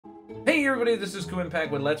Hey everybody, this is Kuuimpact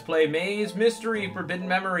with Let's Play Maze Mystery Forbidden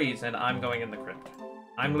Memories, and I'm going in the crypt.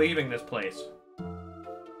 I'm leaving this place.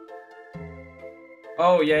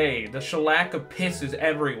 Oh yay, the shellac of piss is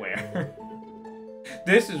everywhere.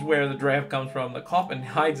 This is where the draft comes from. The coffin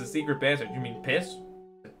hides a secret passage. You mean piss?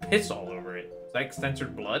 Piss all over it. It's like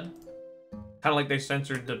censored blood? Kind of like they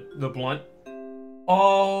censored the blunt.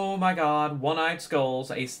 Oh my god, one-eyed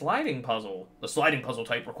skulls, a sliding puzzle. The sliding puzzle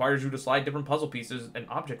type requires you to slide different puzzle pieces and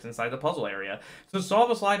objects inside the puzzle area. To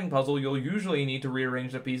solve a sliding puzzle, you'll usually need to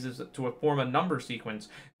rearrange the pieces to form a number sequence,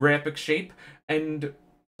 graphic shape, and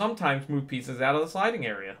sometimes move pieces out of the sliding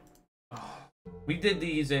area. Oh, we did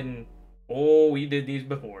these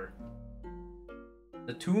before.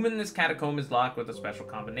 The tomb in this catacomb is locked with a special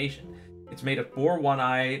combination. It's made of four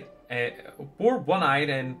one-eyed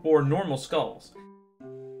and four normal skulls.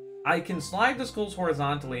 I can slide the skulls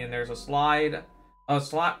horizontally, and there's a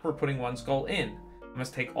slot for putting one skull in. I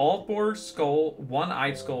must take all four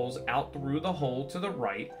one-eyed skulls out through the hole to the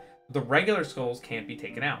right. The regular skulls can't be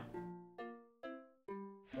taken out.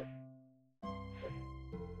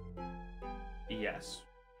 Yes,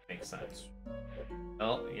 makes sense.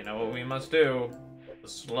 Well, you know what we must do. The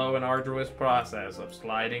slow and arduous process of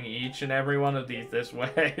sliding each and every one of these this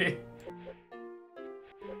way.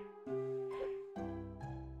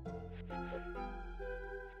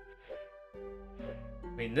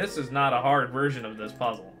 I mean, this is not a hard version of this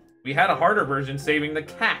puzzle. We had a harder version saving the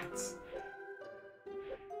cats.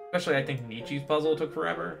 Especially, I think Nietzsche's puzzle took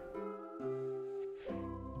forever.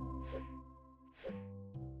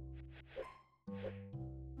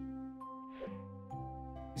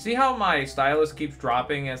 You see how my stylus keeps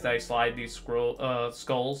dropping as I slide these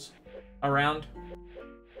skulls around?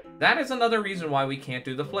 That is another reason why we can't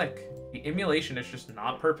do the flick. The emulation is just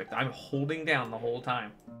not perfect. I'm holding down the whole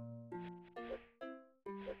time.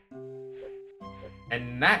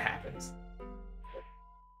 And that happens.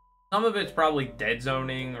 Some of it's probably dead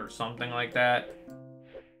zoning or something like that.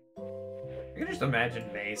 I can just imagine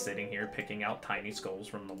May sitting here picking out tiny skulls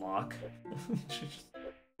from the lock.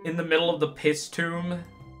 In the middle of the piss tomb.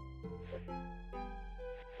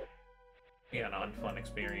 Yeah, an unfun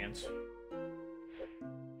experience.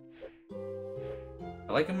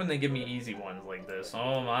 I like it when they give me easy ones like this.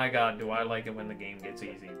 Oh my god, do I like it when the game gets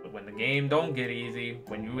easy. But when the game don't get easy,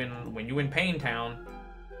 when you in Pain Town,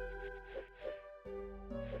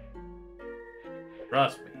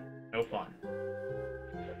 trust me, no fun.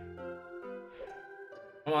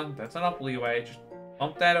 Come on, that's enough leeway. Just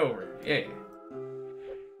bump that over. Yeah.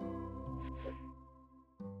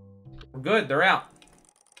 We're good, they're out.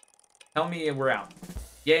 Tell me we're out.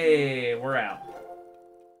 Yay, we're out.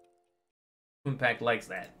 Kuuimpact likes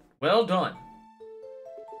that. Well done.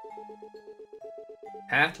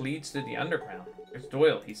 Path leads to the underground. There's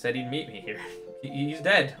Doyle. He said he'd meet me here. He's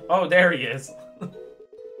dead. Oh, there he is.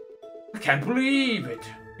 I can't believe it.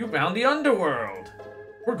 You found the Underworld.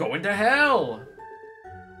 We're going to hell.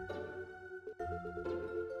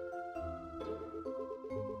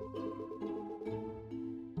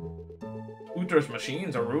 Uther's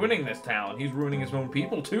machines are ruining this town. He's ruining his own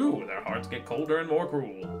people, too. Their hearts get colder and more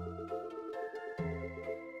cruel.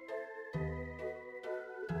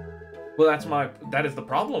 Well, that is the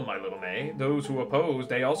problem, my little May. Those who oppose,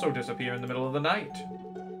 they also disappear in the middle of the night.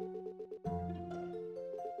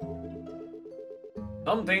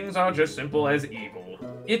 Some things are just simple as evil.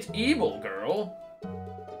 It's evil, girl.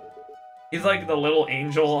 He's like the little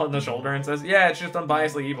angel on the shoulder and says, yeah, it's just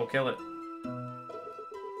unbiasedly evil, kill it.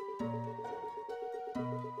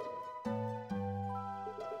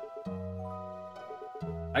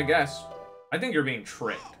 I guess. I think you're being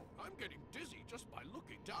tricked. Wow, I'm getting dizzy just by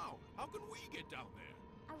looking down. How can we get down there?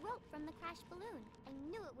 A rope from the crashed balloon. I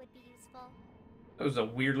knew it would be useful. That was a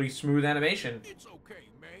weirdly smooth animation. It's okay,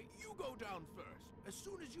 May. You go down first. As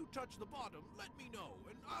soon as you touch the bottom, let me know,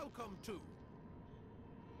 and I'll come too.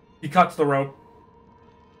 He cuts the rope.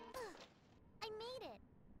 I made it.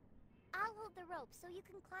 I'll hold the rope so you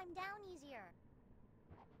can climb down easier.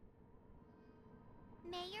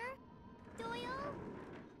 Mayor? Doyle?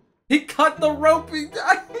 He cut the rope. He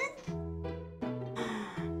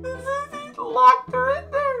locked her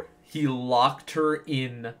in there. He locked her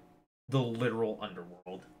in the literal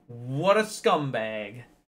underworld. What a scumbag.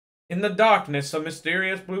 In the darkness, a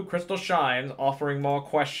mysterious blue crystal shines, offering more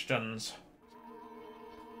questions.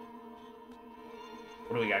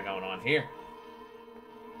 What do we got going on here?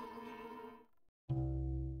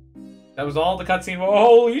 That was all the cutscene.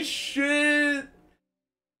 Holy shit!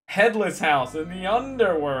 Headless house in the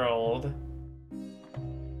Underworld.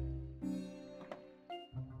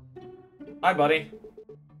 Hi, buddy.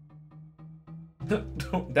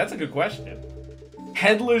 That's a good question.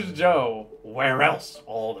 Headless Joe. Where else?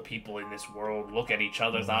 All the people in this world look at each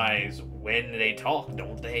other's eyes when they talk,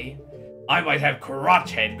 don't they? I might have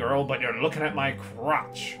crotch head, girl, but you're looking at my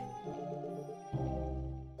crotch.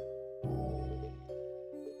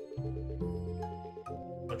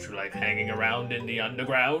 Don't you like hanging around in the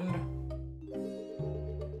underground?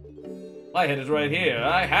 My head is right here.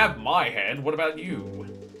 I have my head. What about you?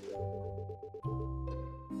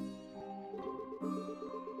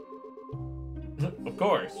 Of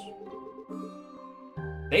course.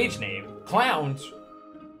 Stage name? Clowns?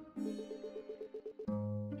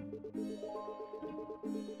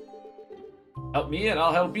 Help me and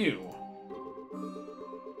I'll help you.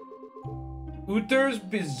 Uther's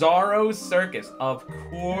Bizarro Circus. Of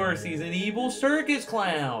course, he's an evil circus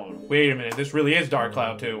clown. Wait a minute, this really is Dark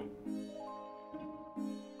Cloud 2.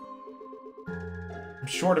 I'm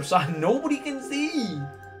short of sight. Nobody can see.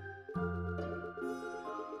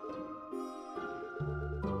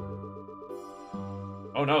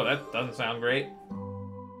 Oh no, that doesn't sound great.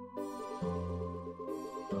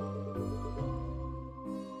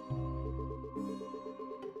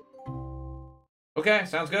 Okay,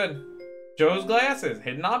 sounds good. Joe's glasses,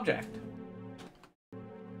 hidden object.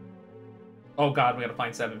 Oh god, we gotta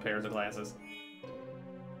find 7 pairs of glasses.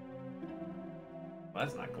 Well,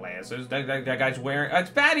 that's not glasses. That guy's wearing...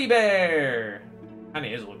 it's Fatty Bear! Kinda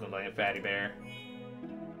is looking like a Fatty Bear.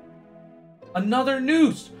 Another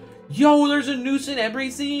noose! Yo, there's a noose in every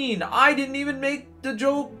scene! I didn't even make the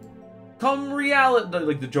joke come reality.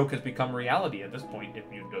 Like, the joke has become reality at this point, if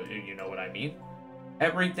you know what I mean.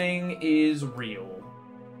 Everything is real.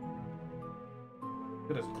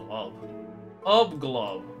 Look at his glove.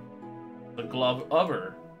 Glove. The glove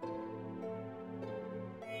over.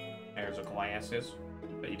 There's the glasses.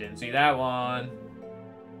 But you didn't see that one.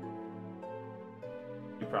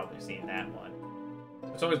 You've probably seen that one.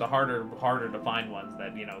 It's always the harder to find ones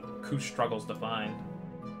that, you know, Kuuimpact struggles to find.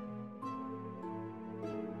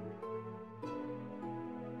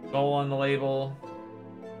 Skull on the label.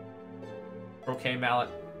 Croquet mallet.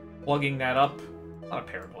 Plugging that up. Not a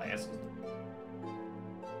pair of glasses.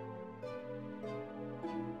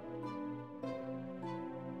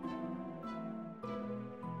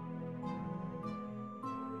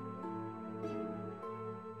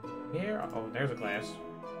 Here, oh, there's a glass.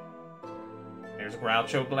 There's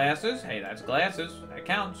Groucho glasses. Hey, that's glasses. That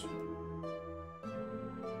counts.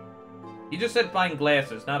 He just said find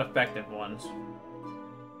glasses, not effective ones.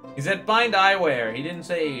 He said find eyewear. He didn't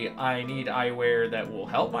say I need eyewear that will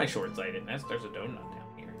help my short-sightedness. There's a donut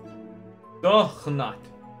down here. Donut.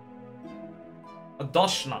 A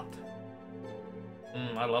Doshnut.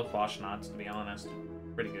 I love Foshnuts, to be honest.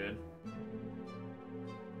 Pretty good.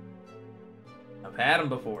 I've had them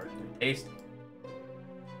before. They're tasty.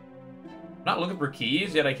 I'm not looking for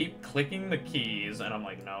keys, yet I keep clicking the keys, and I'm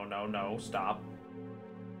like, no, no, no, stop.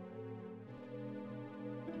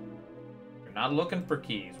 We're not looking for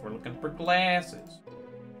keys. We're looking for glasses.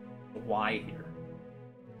 The Y here.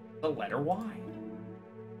 The letter Y.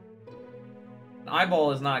 An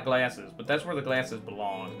eyeball is not glasses, but that's where the glasses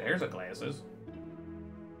belong. There's the glasses.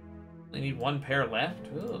 Only need 1 pair left?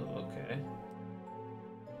 Oh, okay.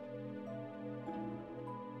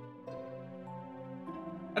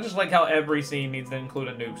 I just like how every scene needs to include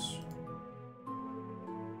a noose.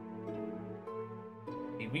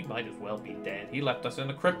 I mean, we might as well be dead. He left us in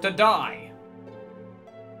the crypt to die.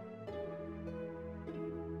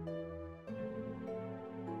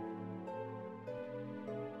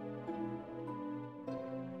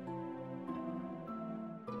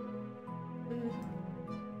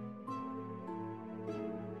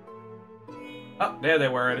 Oh, there they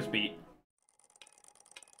were at his feet.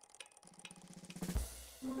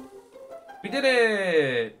 We did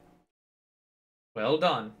it! Well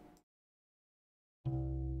done.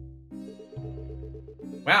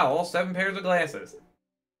 Wow, all 7 pairs of glasses.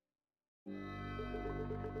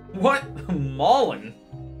 What? Maulin?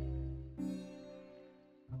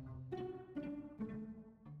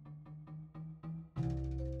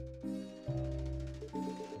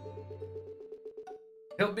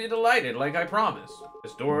 He'll be delighted, like I promised.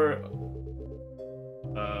 This door...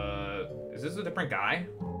 is this a different guy?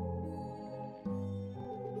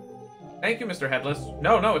 Thank you, Mr. Headless.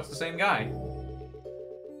 No, it's the same guy.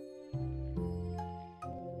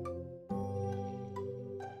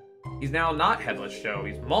 He's now not Headless Joe,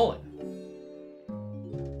 he's Mullen.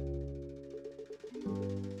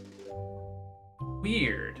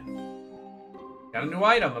 Weird. Got a new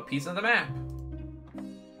item, a piece of the map.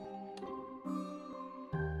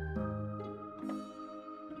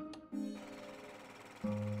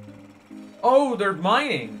 Oh, they're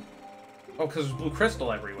mining! Oh, because there's blue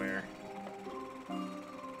crystal everywhere.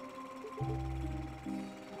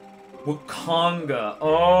 Wakanga.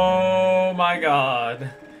 Oh my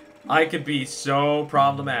god. I could be so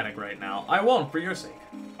problematic right now. I won't, for your sake.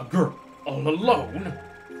 A girl all alone?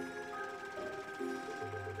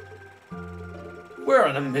 Where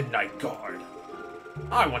are the Midnight Guard?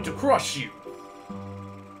 I want to crush you.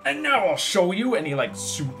 And now I'll show you. And he, like,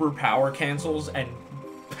 super power cancels and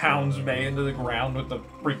pounds May into the ground with the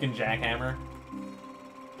freaking jackhammer.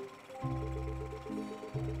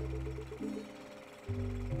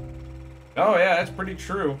 Oh yeah, that's pretty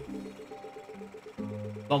true.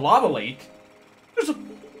 The lava lake? There's a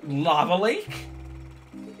lava lake?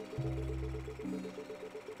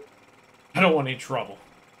 I don't want any trouble.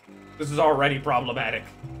 This is already problematic.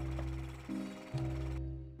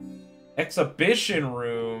 Exhibition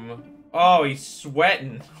room? Oh, he's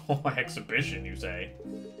sweating. Oh, exhibition, you say?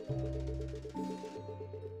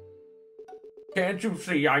 Can't you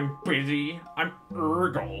see I'm busy? I'm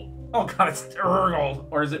Urgle. Oh god, it's Urgle.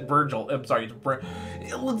 Or is it Virgil? I'm sorry, it's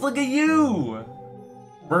it looks like a you!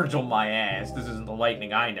 Virgil my ass. This isn't the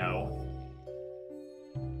lightning I know.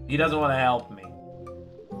 He doesn't want to help me.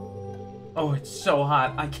 Oh, it's so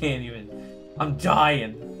hot. I can't even. I'm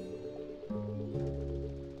dying.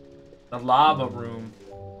 The lava room.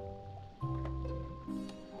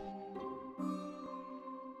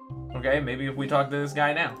 Okay, maybe if we talk to this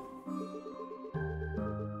guy now.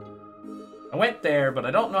 I went there, but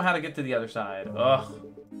I don't know how to get to the other side. Ugh.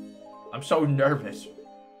 I'm so nervous.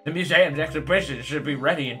 The museum's exhibition should be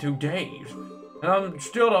ready in 2 days. And I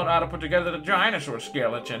still don't know how to put together the dinosaur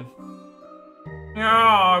skeleton.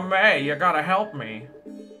 Oh, May, you gotta help me.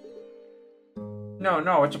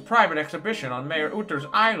 No, it's a private exhibition on Mayor Uther's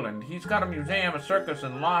island. He's got a museum, a circus,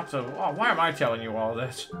 and lots of... Oh, why am I telling you all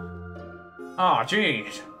this? Oh,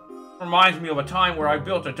 jeez. Reminds me of a time where I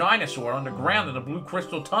built a dinosaur underground in a blue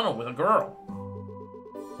crystal tunnel with a girl.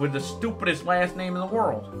 With the stupidest last name in the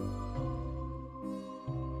world.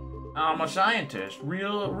 I'm a scientist.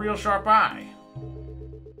 Real sharp eye.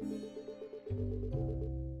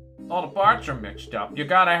 All the parts are mixed up. You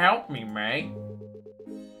gotta help me, May.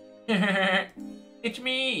 It's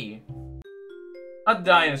me. A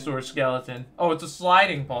dinosaur skeleton. Oh, it's a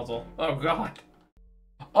sliding puzzle. Oh, God.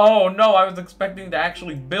 Oh, no, I was expecting to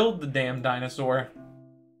actually build the damn dinosaur.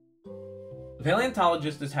 The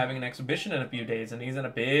paleontologist is having an exhibition in a few days, and he's in a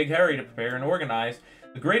big hurry to prepare and organize.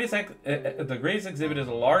 The greatest exhibit is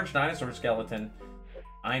a large dinosaur skeleton.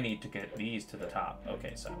 I need to get these to the top.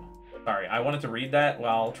 Okay, so... Sorry, I wanted to read that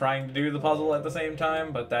while trying to do the puzzle at the same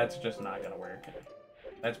time, but that's just not gonna work.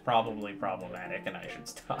 That's probably problematic, and I should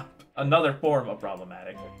stop. Another form of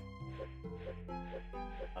problematic.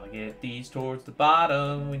 Gotta get these towards the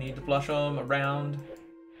bottom. We need to flush them around.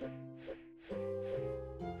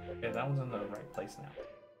 Okay, that one's in the right place now.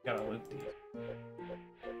 Gotta loop these.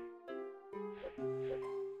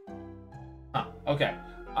 Huh, okay.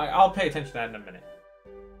 I'll pay attention to that in a minute.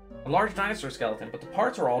 A large dinosaur skeleton, but the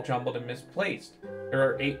parts are all jumbled and misplaced. There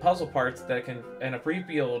are 8 puzzle parts that can and a free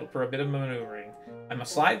field for a bit of maneuvering. I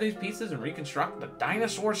must slide these pieces and reconstruct the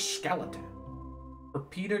dinosaur skeleton. For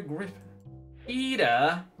Peter Griffin.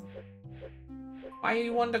 Peter? Why are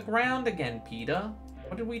you underground again, Peter?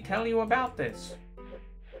 What did we tell you about this?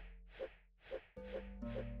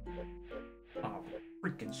 Oh,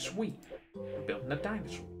 freaking sweet. We're building a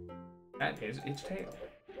dinosaur. That is its tail.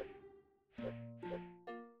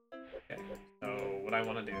 Okay, so what I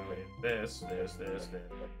want to do is this.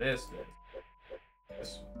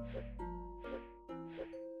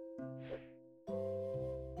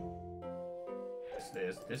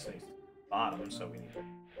 This needs the bottom, so we need to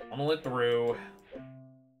funnel it through.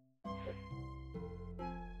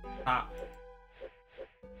 Top.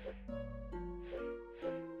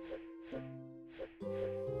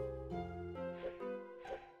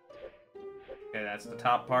 Okay, that's the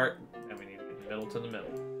top part, and we need to get the middle to the middle.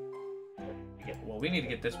 Well, we need to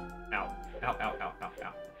get this out. Out.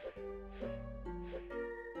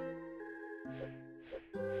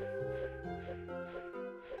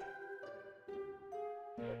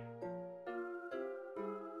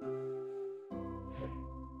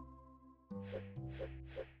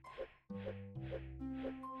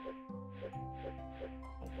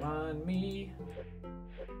 Don't mind me.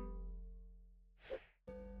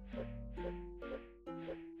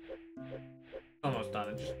 Almost done.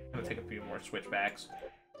 It's just gonna take a few more switchbacks.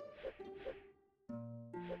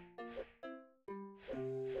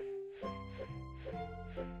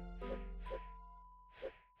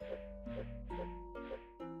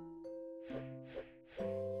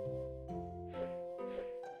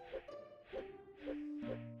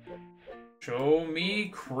 Show me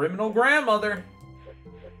criminal grandmother.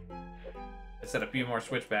 set a few more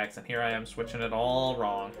switchbacks, and here I am switching it all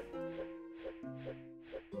wrong.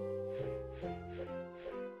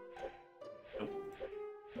 Nope.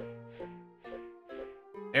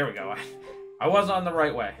 There we go. I was on the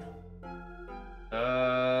right way.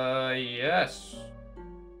 Yes.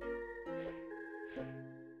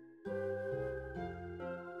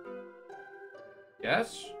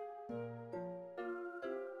 Yes?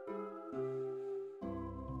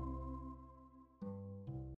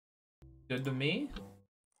 Good to me?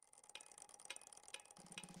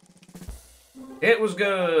 It was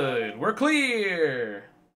good! We're clear!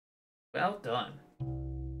 Well done.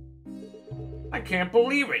 I can't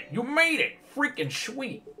believe it! You made it! Freaking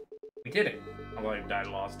sweet! We did it. Although I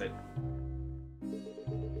lost it.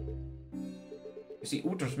 You see,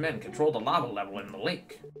 Uther's men control the lava level in the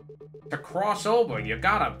lake. To cross over, you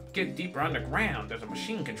gotta get deeper underground. There's a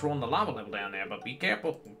machine controlling the lava level down there, but be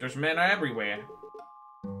careful. Uther's men are everywhere.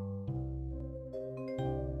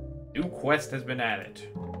 New quest has been added.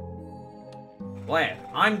 Glad.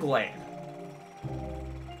 I'm glad.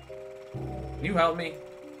 Can you help me?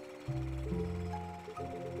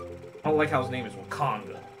 I don't like how his name is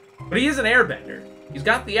Wakanda. But he is an airbender. He's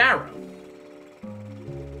got the arrow.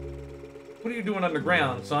 What are you doing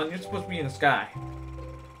underground, son? You're supposed to be in the sky.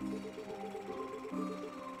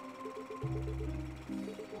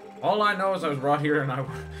 All I know is I was brought here and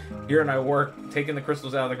I work, taking the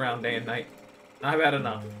crystals out of the ground day and night. I've had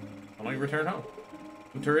enough. I'll only return home.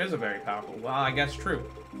 Uther is a very powerful. Well, I guess true.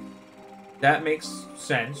 That makes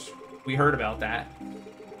sense. We heard about that.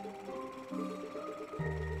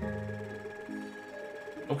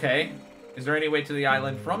 Okay. Is there any way to the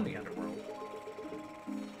island from the Underworld?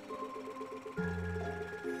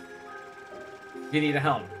 You need a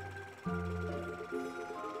helm.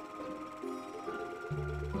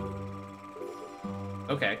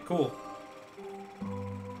 Okay, cool.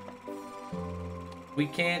 We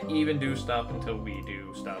can't even do stuff until we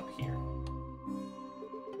do stuff here.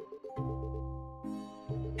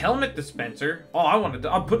 Helmet dispenser? Oh,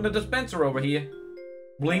 I'm putting a dispenser over here.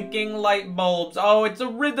 Blinking light bulbs. Oh, it's a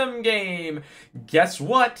rhythm game. Guess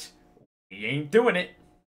what? We ain't doing it.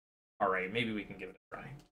 Alright, maybe we can give it a try.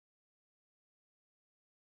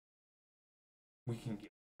 We can give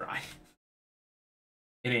it a try.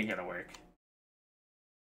 It ain't gonna work.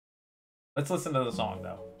 Let's listen to the song,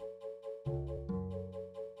 though.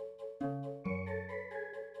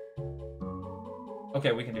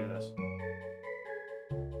 Okay, we can do this.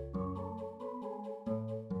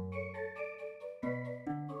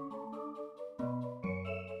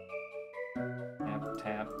 Tap,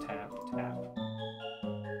 tap, tap, tap.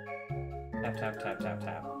 Tap, tap, tap, tap,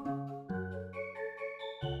 tap.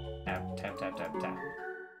 Tap, tap, tap, tap, tap.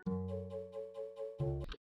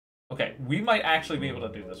 Okay, we might actually be able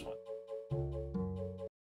to do this one.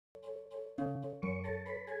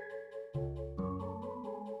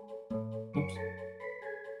 Oops.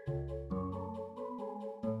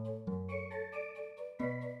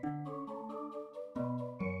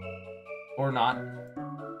 Or not.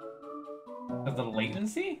 Of the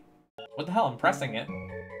latency? What the hell? I'm pressing it.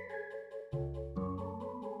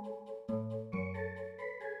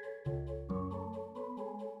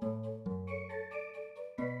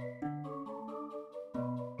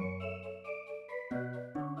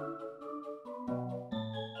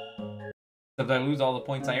 Except I lose all the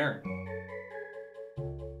points I earn.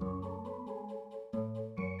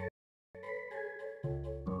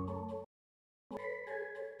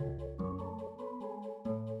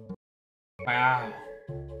 Wow.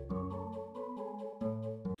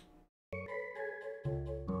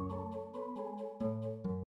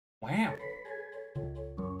 Wow.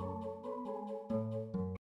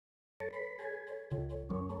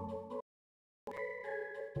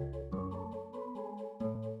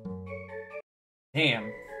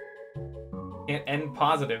 Damn. Can't end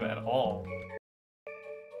positive at all.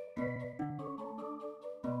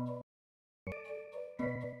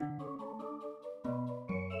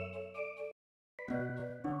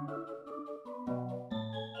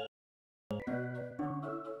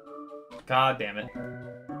 God damn it.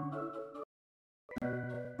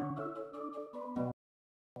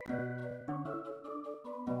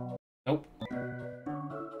 Nope.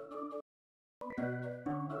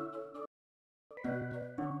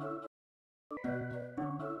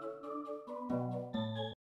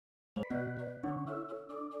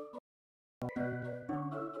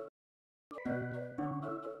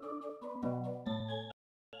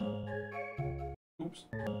 Oops.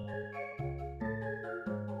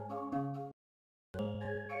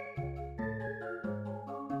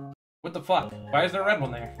 What the fuck? Why is there a red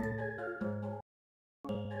one there?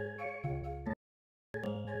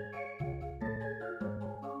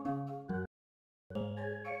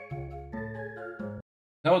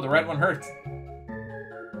 No, the red one hurts.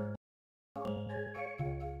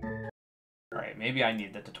 Alright, maybe I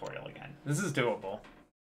need the tutorial again. This is doable.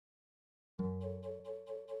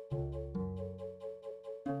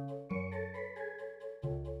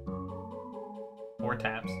 Four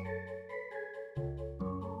taps.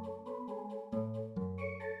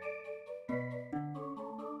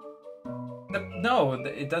 No,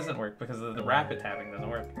 it doesn't work because the rapid tapping doesn't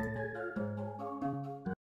work.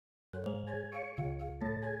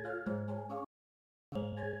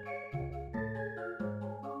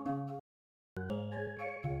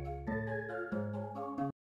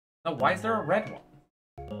 No, why is there a red one?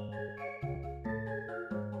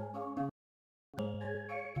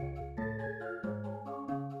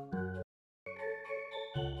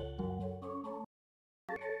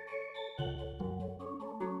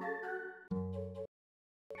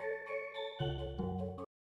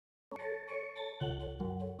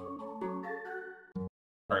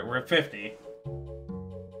 Alright, we're at 50.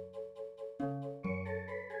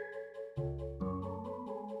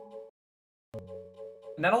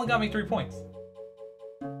 And that only got me 3 points.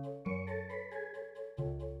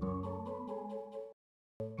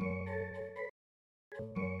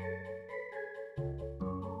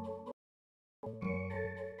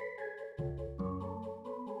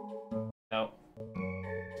 No.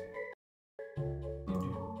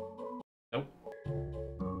 Nope.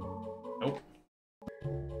 Nope.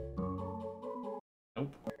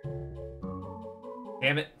 Nope.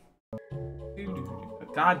 Damn it.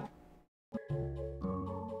 God.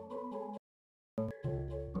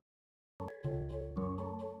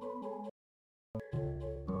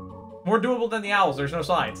 More doable than the owls, there's no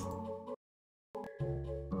sides.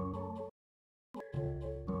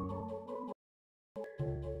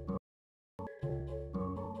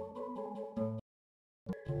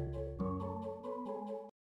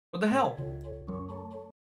 What the hell?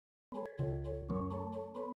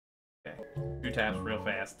 Okay, 2 taps real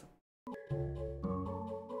fast.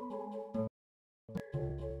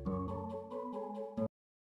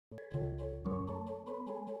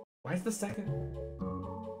 Why is the second?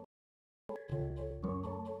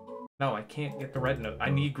 No, I can't get the red note. I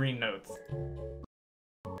need green notes.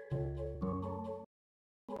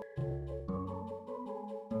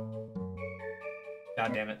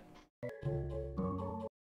 God damn it.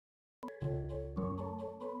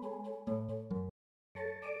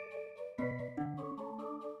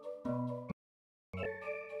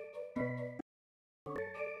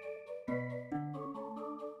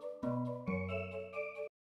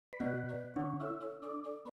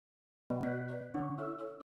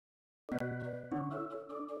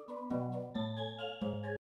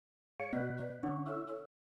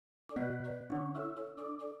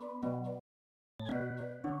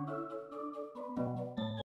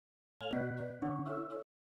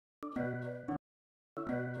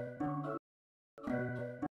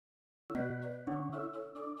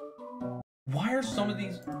 Why are some of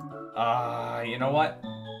these... you know what?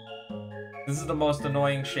 This is the most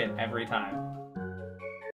annoying shit every time.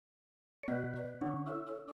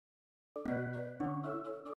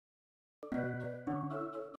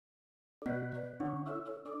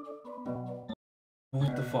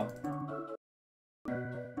 What the fuck?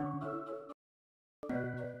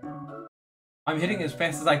 I'm hitting as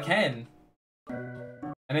fast as I can.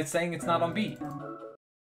 And it's saying it's not on beat.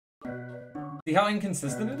 See how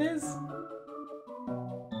inconsistent it is?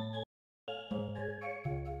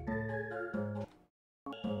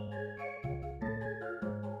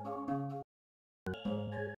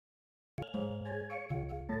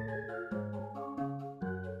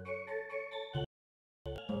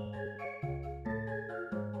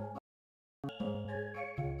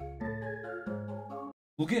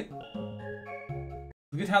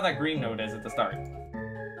 Look at how that green note is at the start.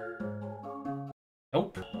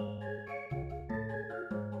 Nope.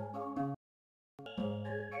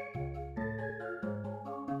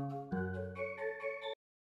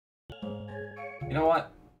 You know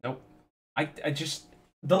what? Nope. I just...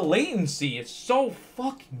 The latency is so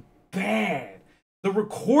fucking bad. The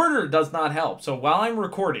recorder does not help. So while I'm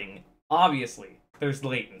recording, obviously, there's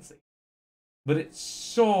latency. But it's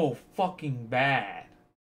so fucking bad.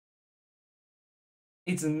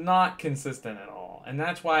 It's not consistent at all. And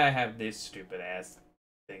that's why I have this stupid ass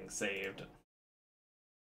thing saved.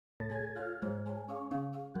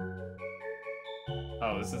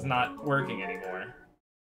 Oh, this is not working anymore.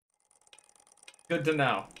 Good to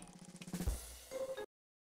know.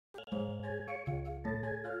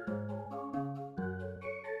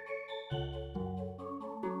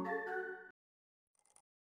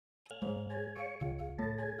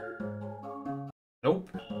 Nope.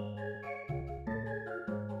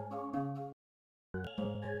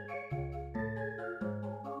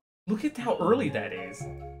 Look at how early that is.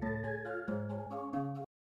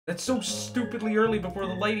 That's so stupidly early before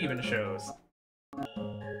the light even shows.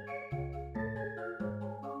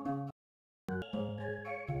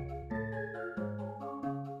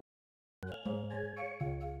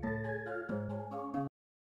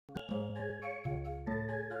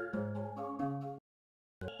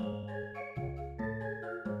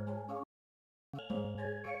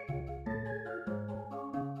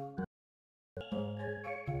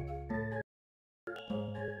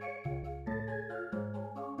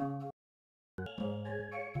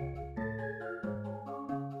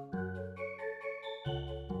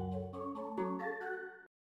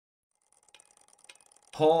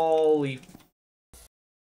 Holy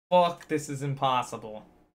fuck, this is impossible.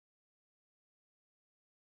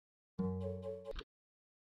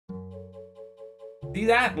 See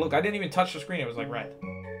that? Look, I didn't even touch the screen, it was like red.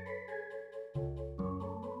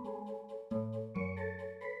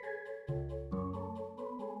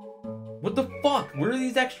 What the fuck? Where are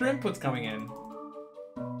these extra inputs coming in?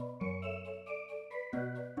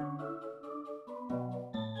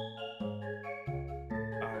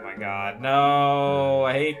 Oh my god, no,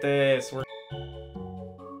 I hate this.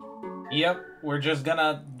 Yep, we're just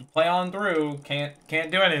gonna play on through. Can't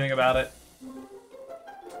do anything about it.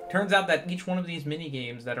 Turns out that each one of these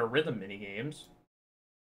minigames that are rhythm minigames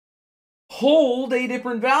hold a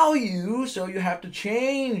different value, so you have to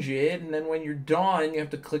change it, and then when you're done, you have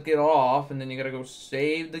to click it off, and then you gotta go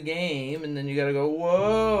save the game, and then you gotta go,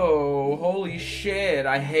 whoa, holy shit,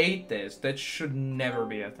 I hate this. That should never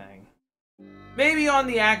be a thing. Maybe on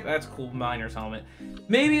the that's cool, miner's helmet.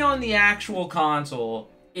 Maybe on the actual console,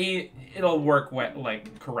 it'll work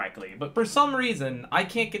like correctly, but for some reason, I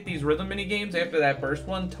can't get these rhythm minigames after that first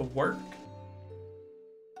one to work.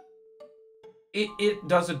 It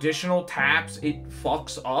does additional taps, it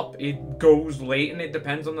fucks up, it goes late, and it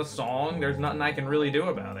depends on the song. There's nothing I can really do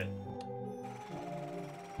about it.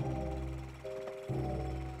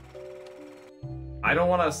 I don't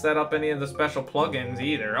want to set up any of the special plugins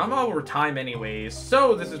either. I'm over time anyways.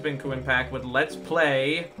 So this has been Kuuimpact with Let's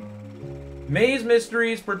Play Maze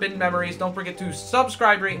Mysteries, Forbidden Memories. Don't forget to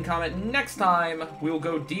subscribe, rate, and comment. Next time, we will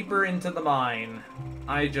go deeper into the mine.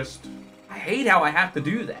 I hate how I have to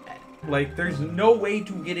do that. Like, there's no way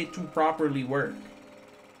to get it to properly work.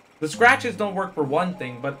 The scratches don't work for one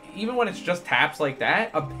thing, but even when it's just taps like that,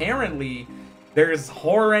 apparently there's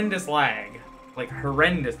horrendous lag. Like,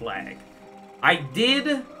 horrendous lag. I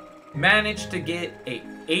did manage to get a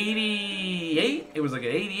 88, it was like an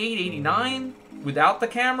 88, 89 without the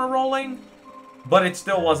camera rolling, but it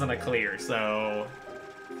still wasn't a clear, so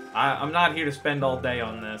I'm not here to spend all day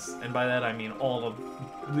on this, and by that I mean all of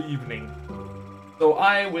the evening. So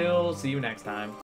I will see you next time.